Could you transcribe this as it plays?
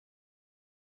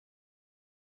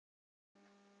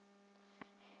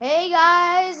Hey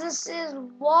guys, this is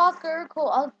Walker. Cool,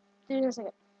 I'll do it in a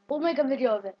second. We'll make a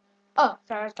video of it. Oh,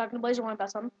 sorry, I was talking to Blazer one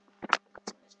about something.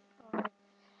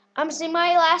 I'm singing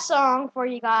my last song for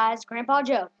you guys, Grandpa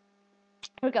Joe.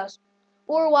 Here it goes.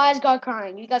 Or Why is God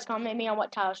Crying? You guys comment me on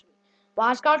what title should be.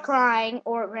 Why is God Crying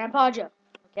or Grandpa Joe?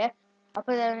 Okay? I'll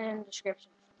put that in the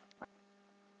description.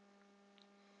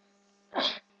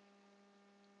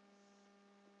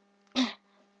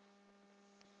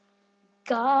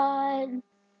 God,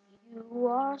 you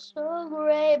are so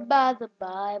great, but the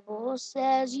Bible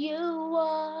says you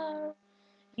are.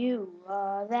 You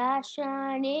are that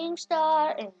shining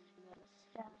star in the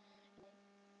sky.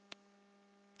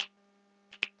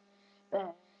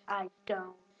 But I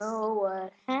don't know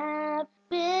what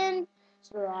happened,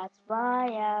 so that's why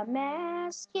I'm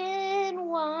asking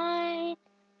why.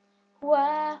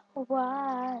 Why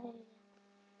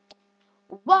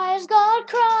is God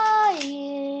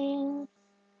crying?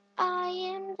 I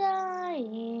am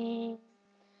dying,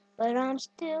 but I'm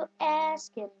still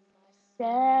asking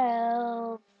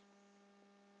myself.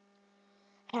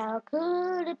 How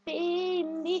could it be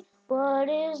me? What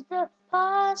is the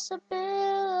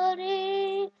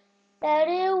possibility that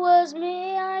it was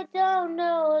me? I don't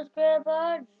know. It's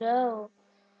Grandpa Joe.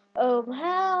 Oh,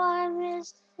 how I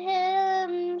miss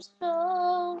him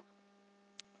so.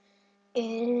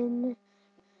 In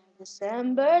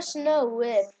December snow,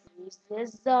 it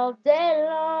freezes all day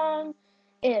long.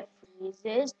 It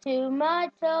freezes to my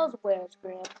toes. Where's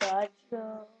Grandpa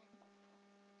Joe?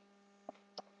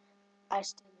 I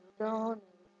still don't know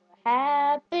what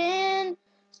happened,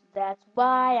 so that's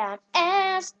why I'm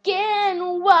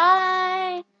asking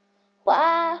why.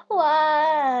 Why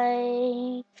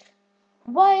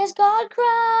is God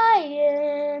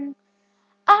crying?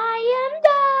 I am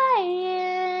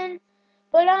dying,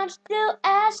 but I'm still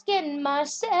asking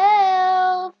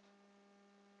myself.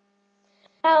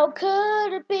 How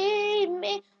could it be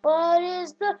me? What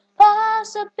is the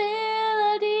possibility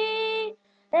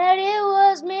that it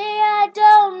was me? I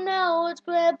don't know. It's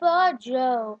Grandpa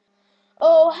Joe.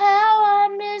 Oh, how I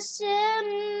miss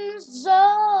him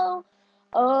so.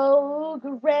 Oh,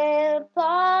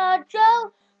 Grandpa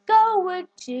Joe, going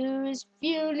to his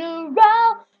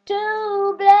funeral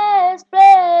to bless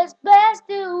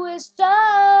to his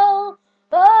soul.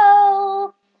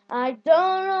 Oh, I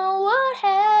don't know what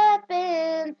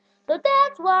happened, so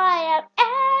that's why I'm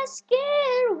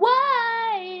asking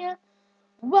why.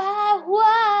 Why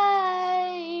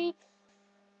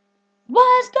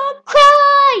is God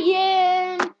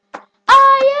crying?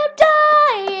 I am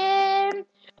dying,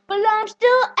 but I'm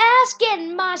still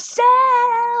asking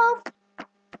myself.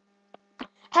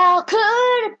 How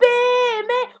could it be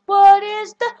me? What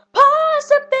is the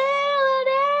possibility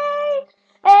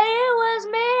that it was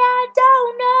me? I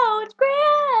don't know. It's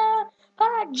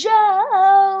Grandpa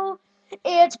Joe.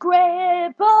 It's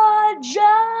Grandpa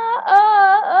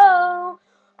Joe.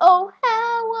 Oh,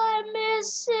 how I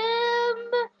miss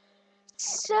him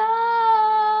so.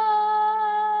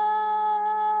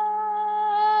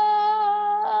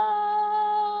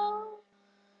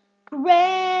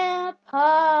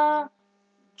 Grandpa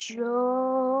Joe.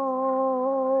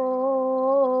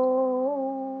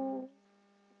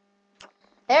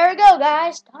 There we go,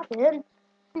 guys. Stop it.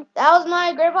 That was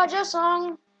my Grandpa Joe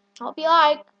song. Hope you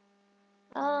like.